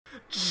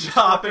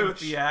Chop it with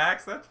the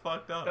axe? That's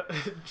fucked up.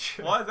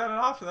 Why is that an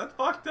option? That's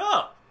fucked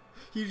up.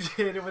 You just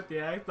hit it with the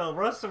axe. The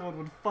rest of it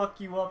would fuck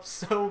you up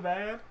so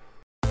bad.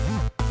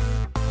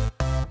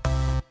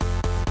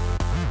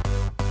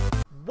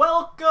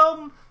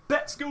 Welcome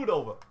back. Scoot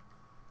over.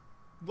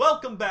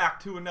 Welcome back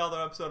to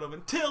another episode of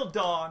Until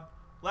Dawn.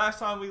 Last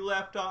time we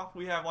left off,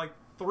 we have like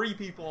 3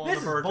 people on the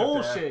verge of death.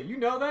 This is bullshit. You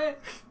know that?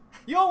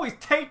 You always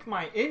take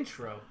my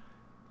intro.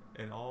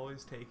 And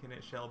always taking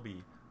it shall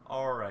be.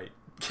 Alright.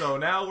 So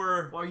now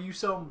we're... Are you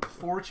some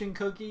fortune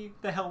cookie?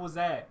 The hell was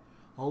that?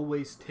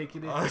 Always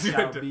taking it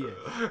shall be it.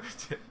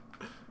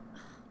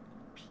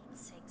 Pete's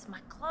sakes, my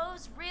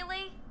clothes,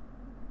 really?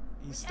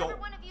 He stole... Every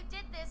one of you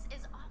did this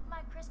is off my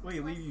Christmas Wait, he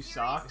leave list. you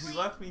socks? He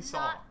left me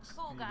socks.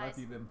 Cool, He guys. left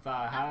you them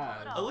thigh Not cool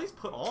highs. at At all. least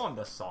put on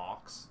the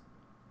socks.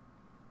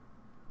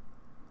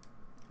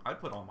 I'd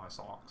put on my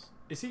socks.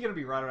 Is he gonna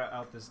be right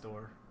out this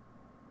door?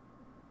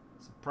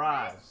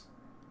 Surprise!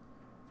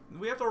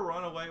 We have to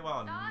run away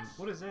while... Gosh.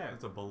 What is that?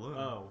 It's a balloon.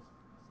 Oh,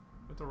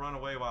 We have to run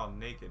away while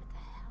naked.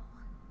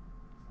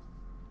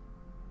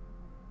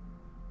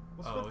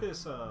 What the hell? what's Oh. with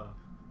this?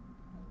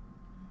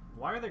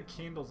 Why are there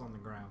candles on the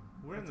ground?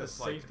 We're in That's this,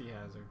 a like- safety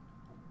hazard.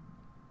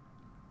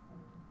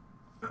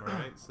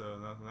 Alright, so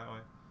nothing that way.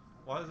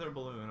 Why is there a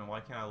balloon and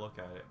why can't I look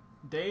at it?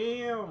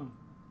 Damn.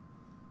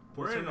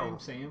 What's We're her in a- name?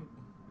 Sam.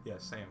 Yeah,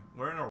 Sam.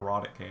 We're in an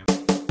erotic camp.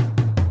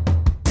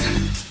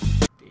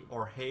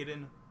 Or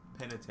Hayden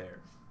Panettiere,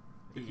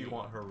 if you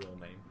want her real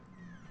name.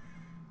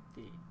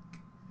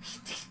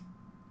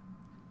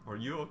 Are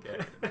you okay?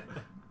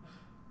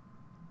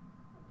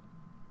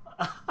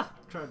 I'm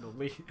trying to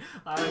leave.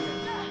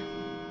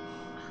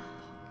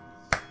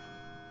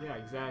 Yeah,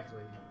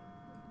 exactly.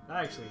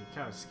 That actually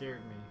kind of scared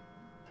me.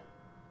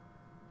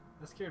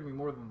 That scared me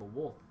more than the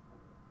wolf.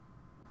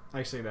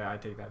 Actually, I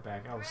take that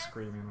back. I was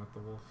screaming with the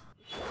wolf.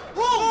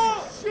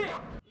 Holy shit!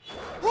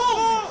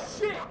 Holy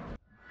shit!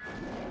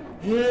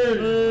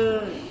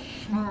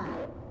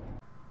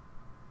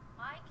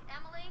 Mike,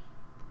 Emily,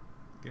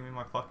 Give me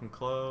my fucking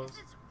clothes. this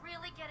is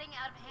really getting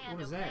out of hand,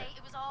 What is okay? that?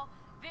 It was all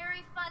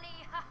very funny,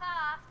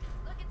 haha.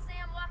 Look at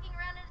Sam walking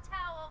around in a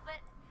towel, but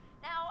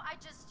now I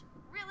just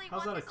really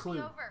How's want that a this to clue? be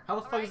over. How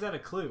the fuck is that a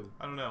clue?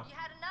 I don't know. You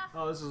had enough?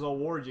 Oh, this is a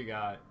award you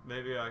got.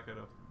 Maybe I could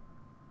have.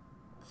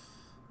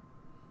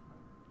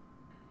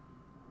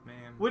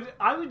 Man.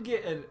 I would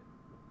get a...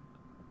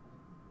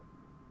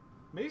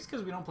 Maybe it's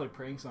because we don't play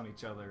pranks on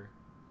each other.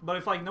 But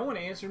if like no one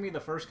answered me the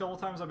first couple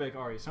times, I'd be like,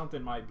 alright,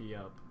 something might be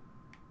up.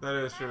 That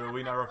is Can I true. have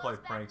We my never clothes play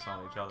back pranks now,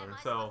 on each or other. am I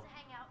So supposed to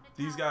hang out in a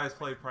these towel guys for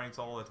play Christmas? pranks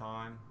all the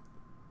time.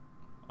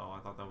 Oh, I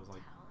thought that was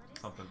like Towel it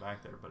is? something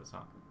back there, but it's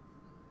not.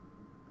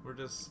 We're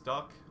just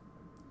stuck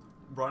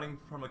running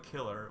from a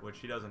killer, which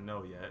she doesn't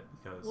know yet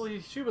because Well,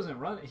 she wasn't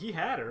running. He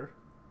had her.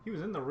 He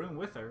was in the room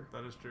with her.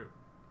 that is true.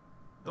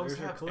 Those There's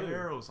your have clue.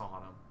 arrows on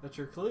them. That's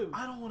your clue.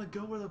 I don't want to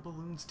go where the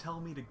balloons tell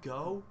me to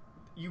go.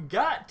 You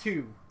got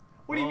to.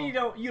 What do you Well, mean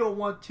you don't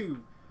want to?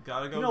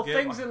 Gotta go You know get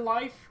things my- in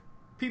life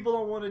people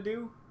don't want to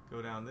do?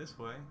 Go down this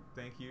way.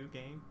 Thank you,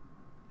 game.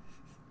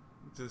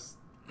 Just,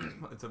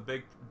 it's a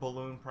big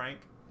balloon prank.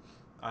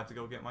 I have to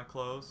go get my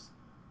clothes.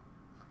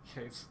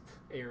 Okay, it's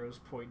arrows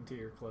pointing to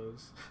your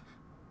clothes.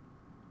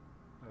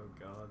 Oh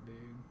god, dude.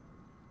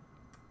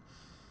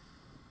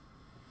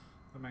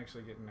 I'm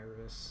actually getting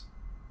nervous.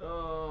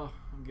 I'm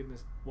getting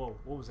this. Whoa,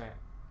 what was that?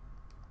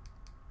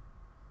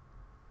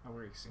 Oh, we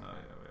already seen Oh that.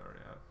 yeah, we already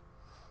have.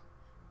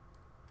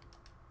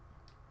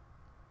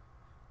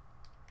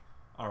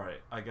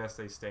 Alright, I guess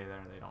they stay there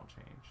and they don't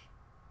change.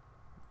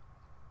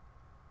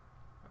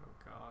 Oh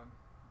god.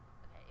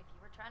 Okay, if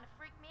you were trying to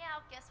freak me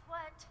out, guess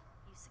what?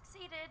 You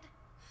succeeded.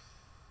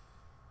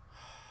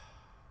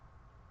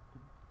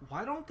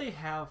 Why don't they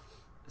have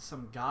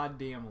some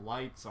goddamn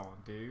lights on,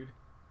 dude?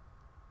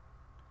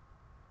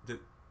 Did,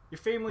 Your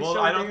family well,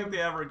 so I don't damn- think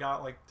they ever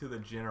got like to the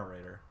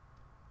generator.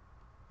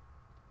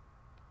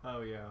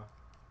 Oh yeah.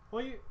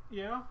 Well,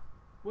 yeah.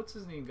 What's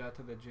his name got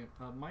to the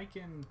Mike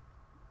and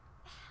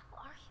Who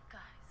are you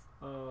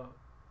guys?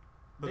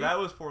 But they- that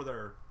was for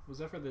their, was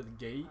that for the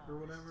gate or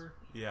whatever?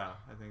 yeah,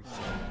 I think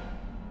so.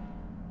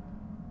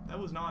 That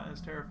was not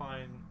as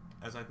terrifying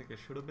as I think it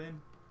should have been.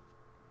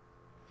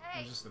 It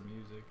Hey, was just the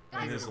music.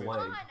 guys, his come leg.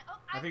 on. Oh,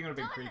 I think it I'm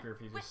would've been done creepier if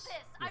he with just- this.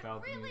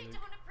 without the I really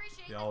music. don't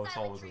appreciate Yeah, the all I saw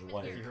silent was his treatment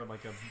leg. If you here. heard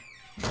like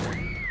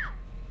a...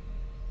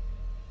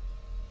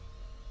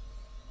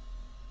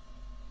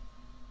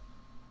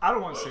 I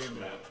don't want to Hello, say him.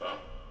 Samantha.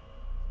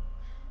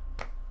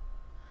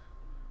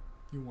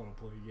 You want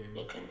to play a game?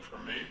 Looking for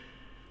me?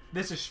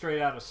 This is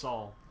straight out of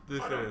Saul.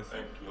 This I don't is.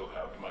 think you'll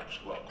have much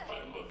luck by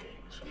looking,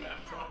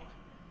 Samantha.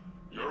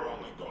 You're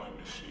only going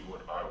to see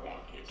what I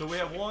want you to So we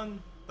have see.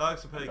 one that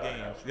likes to play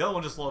games. The other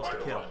one just loves to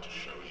Quite a kill. lot to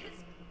show you.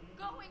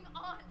 Going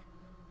on.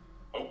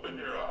 Open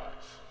your eyes.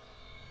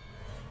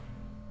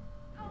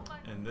 Oh my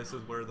And this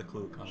is where the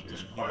clue comes in.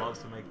 She's He quite loves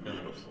to make films.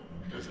 beautiful,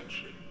 isn't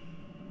she?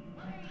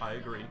 I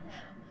agree.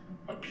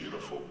 A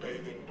beautiful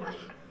bathing bird.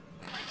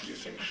 Do you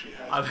think she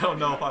has I don't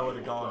know any if I would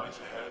idea have what gone lies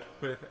ahead?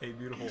 with a Do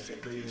beautiful you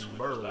think these bathing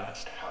were the bird.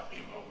 last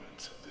happy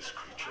moments of this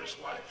creature's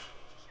life?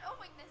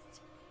 showing this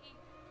to me.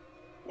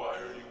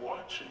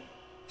 watching.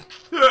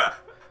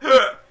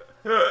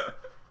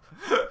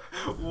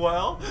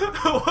 Well,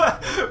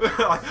 what?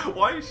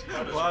 Why you?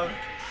 How does Why? one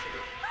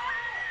consider?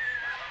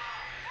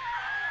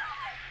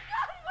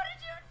 God, what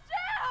did you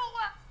do?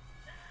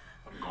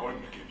 I'm going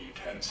to give you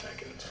 10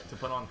 seconds. To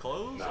put on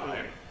clothes? 9,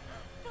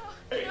 No,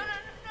 8, no, no,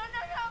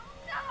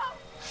 no.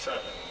 7.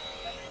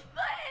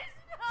 Please,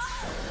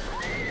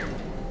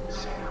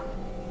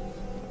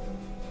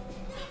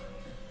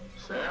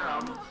 no.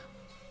 Sam.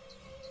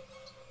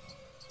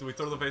 Do we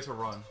throw the vase or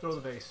run? Throw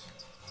the vase.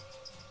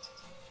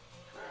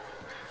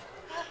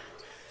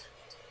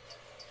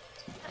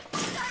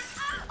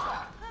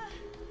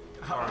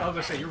 I was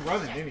gonna say, you're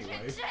running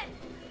anyway. Shit.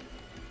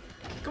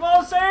 Come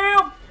on,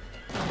 Sam!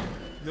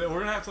 We're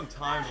gonna have some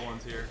timed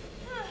ones here.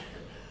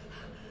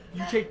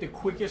 You take the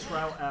quickest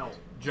route out.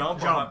 Jump.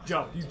 Jump,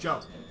 jump, you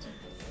jump.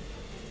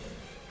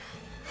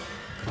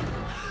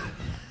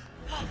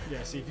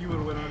 Yeah, see, if you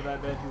would've went under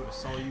that bed, he would've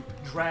saw you,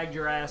 dragged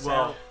your ass Well,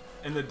 out.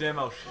 in the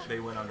demo, they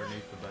went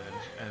underneath the bed,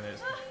 and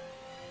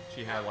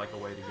she had like a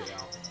way to get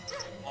out.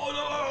 Oh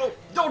no!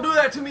 Don't do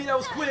that to me. That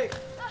was quick.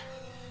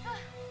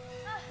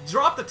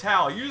 Drop the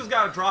towel. You just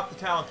gotta drop the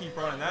towel and keep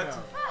running. That's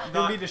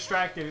He'll not. be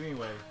distracted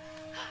anyway.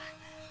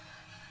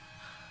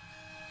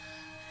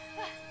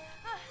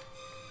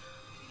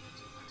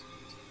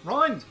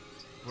 Run!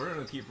 We're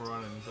gonna keep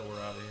running until we're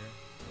out of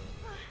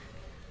here.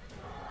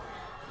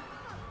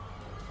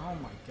 Oh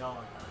my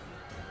god.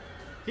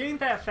 He ain't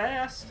that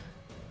fast.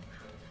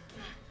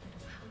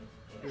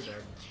 You're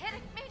dead.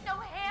 Kidding me? No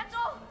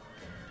handle?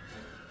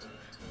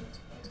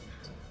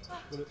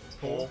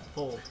 Pull,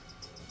 pull.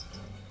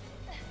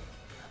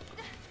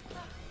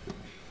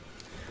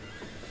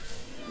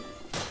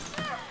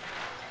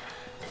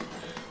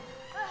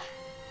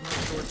 I'm not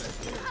sure what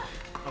that did.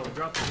 Oh,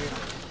 drop the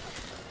hammer.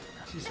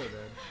 She's so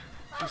dead.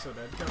 She's so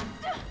dead. Kill him.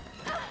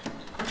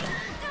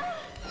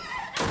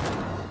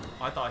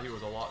 I thought he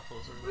was a lot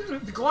closer.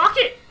 Glock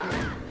it!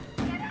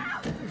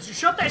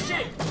 Shut that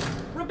shit!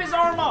 Rip his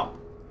arm off!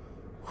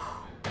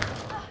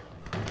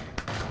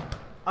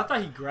 I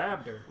thought he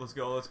grabbed her. Let's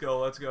go. Let's go.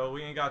 Let's go.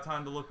 We ain't got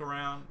time to look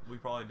around. We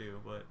probably do,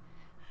 but.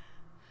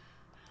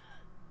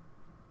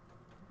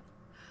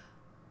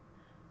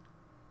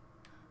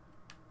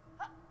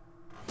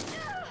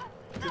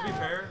 To be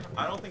fair,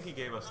 I don't think he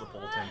gave us the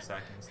full 10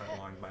 seconds that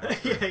long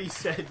back. Yeah, he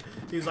said,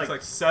 he was It's like,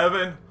 like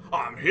 7.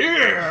 I'm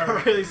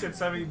here. really said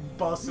 7, he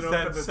busted Said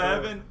open the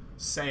 7. door.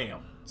 Sam.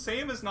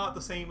 Sam is not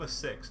the same as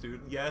 6,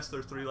 dude. Yes,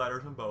 there's 3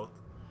 letters in both.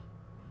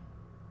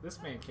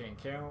 This man can't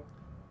count.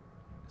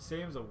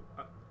 Sam's a...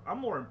 I'm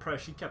more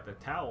impressed she kept the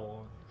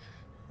towel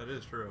on. That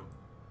is true.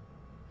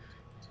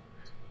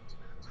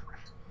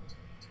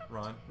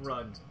 Run.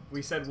 Run.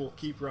 We said we'll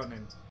keep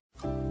running.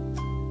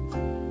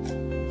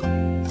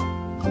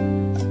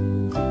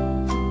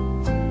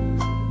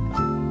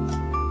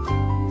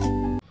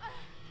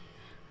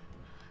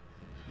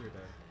 You're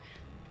dead.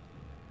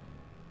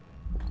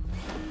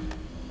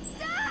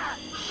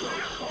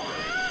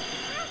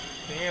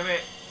 Damn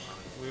it.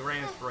 We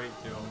ran straight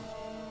to him.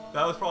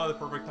 That was probably the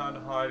perfect time to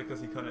hide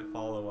because he couldn't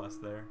follow us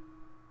there.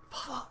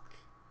 Fuck.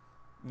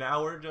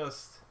 Now we're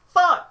just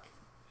Fuck!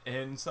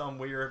 in some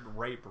weird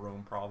rape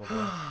room, probably.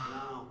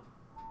 Now,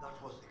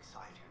 that was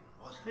exciting,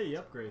 wasn't Hey, it? you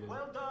upgraded.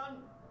 Well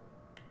done.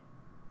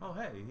 Oh,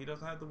 hey, he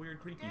doesn't have the weird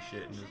creepy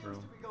shit in his Seems room.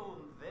 to be going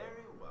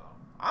very well.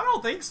 I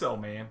don't think so,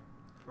 man.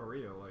 For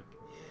real, like...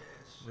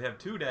 Yes. We have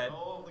 2 dead.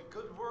 All the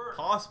good work.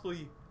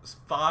 Possibly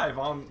 5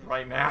 on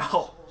right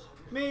now.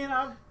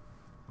 Man,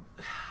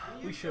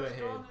 we should have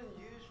hid. Gone and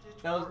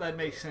used it That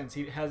makes sense.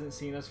 He hasn't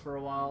seen us for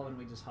a while, and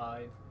we just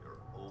hide. You're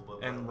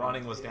over And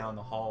running was down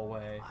the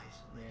hallway.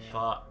 Isolation.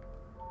 Fuck.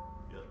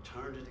 You have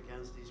turned it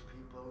against these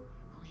people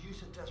who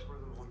use it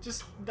desperately want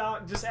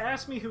Just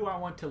ask me who I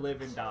want to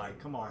live and die.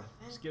 Come on,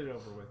 just get it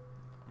over with.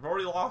 I've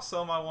already lost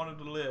some I wanted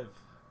to live.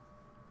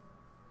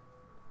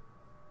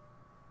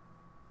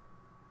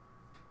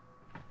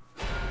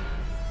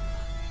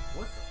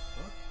 What the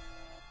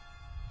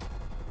fuck?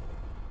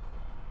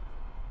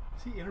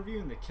 Is he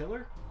interviewing the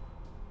killer?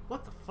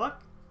 What the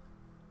fuck?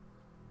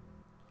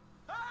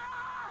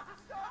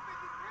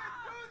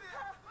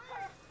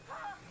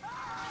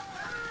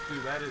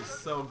 Dude, that is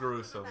so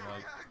gruesome.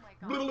 Like,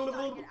 Oh my god, we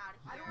gotta get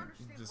out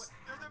of here. just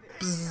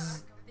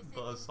bzz,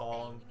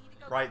 buzzsaw him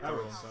right That through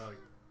would him. suck.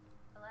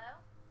 Hello?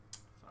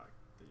 Fuck,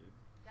 dude.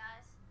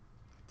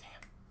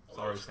 Guys?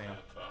 Sorry, Sam.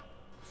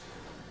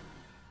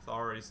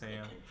 Sorry,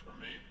 Sam. Looking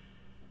for me.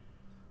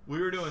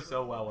 We were doing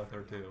so well with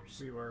her too.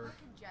 We were. Brooke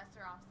and Jess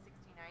are off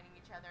 69ing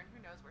each other, and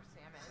who knows where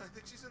Sam I is.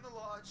 think she's in the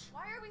lodge.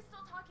 Why are we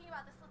still talking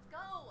about this? Let's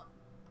go!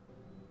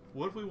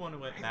 What if we went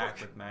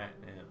back with Matt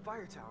and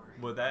Fire tower.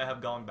 would that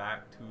have gone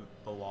back to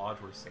the lodge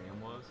where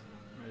Sam was?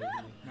 Maybe.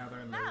 Now they're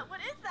in the. Matt,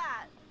 what is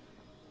that?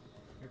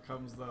 Here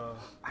comes the.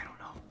 I don't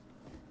know.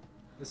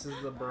 This is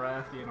the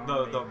Baratheon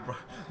The army.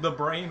 the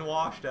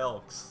brainwashed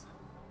elks.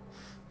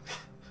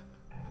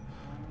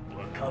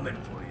 We're coming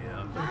for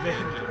you.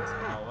 Vengeance.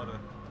 Oh, what a...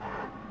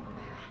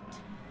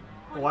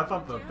 Oh, I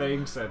thought the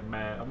thing said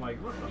Matt. I'm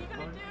like, what the What are you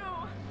gonna fuck? do?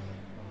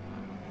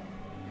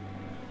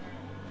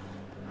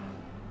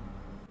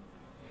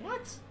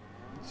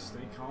 What? Stay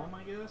calm,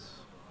 I guess.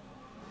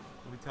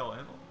 We tell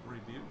Emily,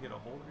 review, get a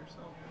hold of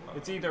yourself.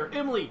 It's either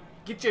Emily,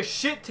 get your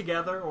shit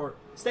together, or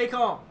stay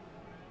calm.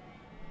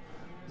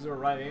 Is there a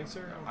right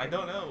answer? I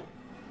don't know.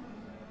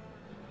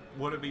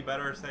 Would it be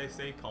better to say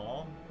stay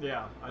calm?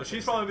 Yeah. But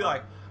she's probably be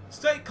like,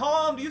 stay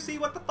calm. Do you see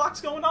what the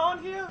fuck's going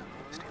on here?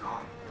 Stay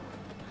calm.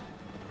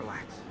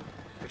 Relax.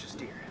 They're just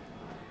deer.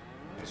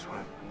 I just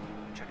want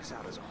to check us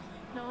out is all.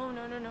 No,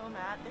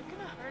 Matt. They're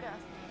gonna hurt us.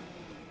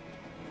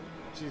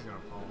 She's gonna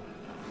fall.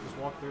 Just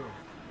walk through.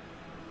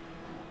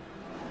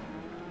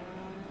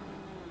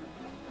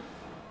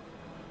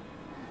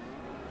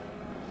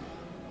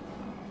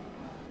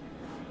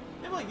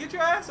 Emily, get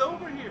your ass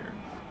over here.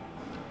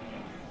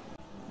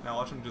 Now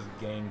watch him just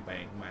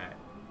gangbang Matt.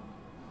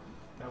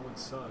 That would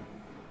suck.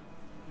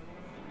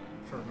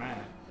 For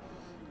Matt.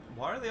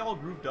 Why are they all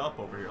grouped up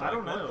over here? I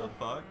don't know. What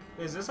the fuck?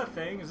 Is this a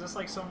thing? Is this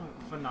like some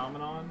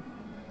phenomenon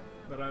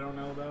that I don't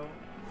know about?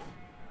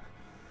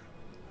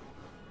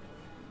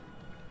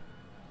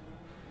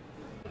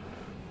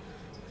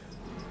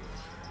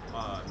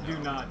 Do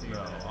not do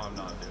that. No, I'm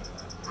not doing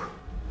that.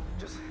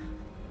 Just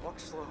walk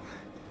slow.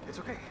 It's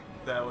okay.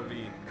 That would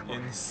be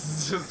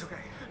just It's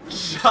okay.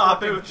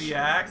 chop it with the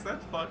axe.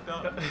 That's fucked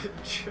up.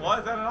 Why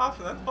is that an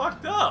option? That's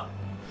fucked up.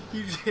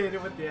 You just hit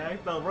it with the axe.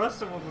 The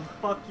rest of them would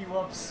fuck you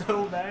up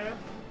so bad.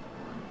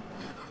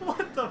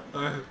 What the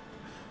fuck?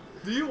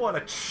 Do you want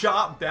to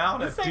chop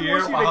down This a thing deer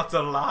wants you while to- it's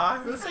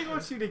alive? This thing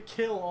wants you to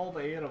kill all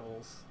the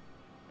animals.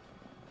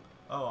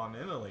 Oh, I'm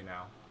Emily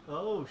now.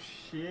 Oh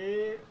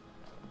shit.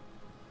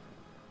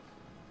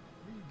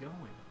 Where are you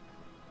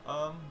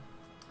going?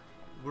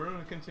 We're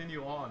gonna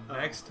continue on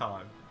next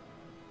time.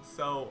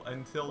 So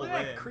until Look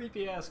then. at that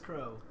creepy ass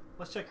crow.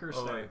 Let's check her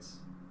Oh, wait. stats.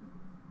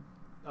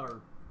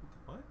 Or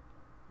What?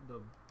 the.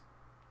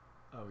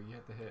 Oh, you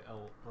have to hit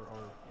L or R.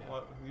 Yeah.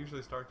 What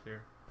usually starts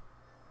here?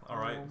 All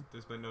right.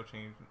 There's been no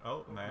change.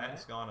 Oh, Oh,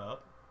 Matt's Matt. gone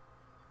up.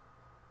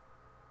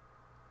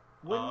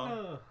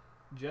 Wouldn't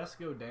Jess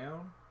go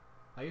down?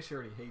 I guess she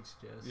already hates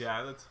Jess.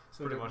 Yeah, that's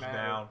So pretty it much matter.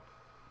 down.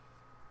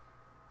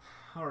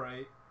 All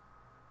right.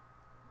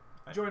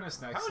 Join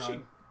us next How is she?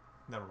 time.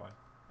 Never mind.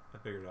 I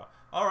figured it out.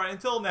 All right.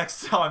 Until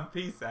next time.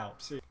 Peace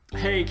out.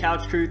 Hey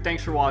Couch Crew,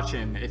 thanks for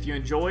watching. If you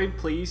enjoyed,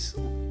 please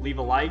leave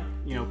a like,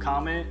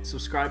 comment,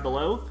 subscribe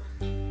below.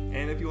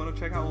 And if you want to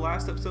check out the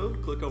last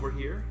episode, click over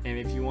here. And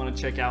if you want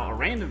to check out a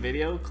random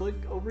video, click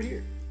over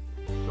here.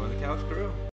 Join the Couch Crew.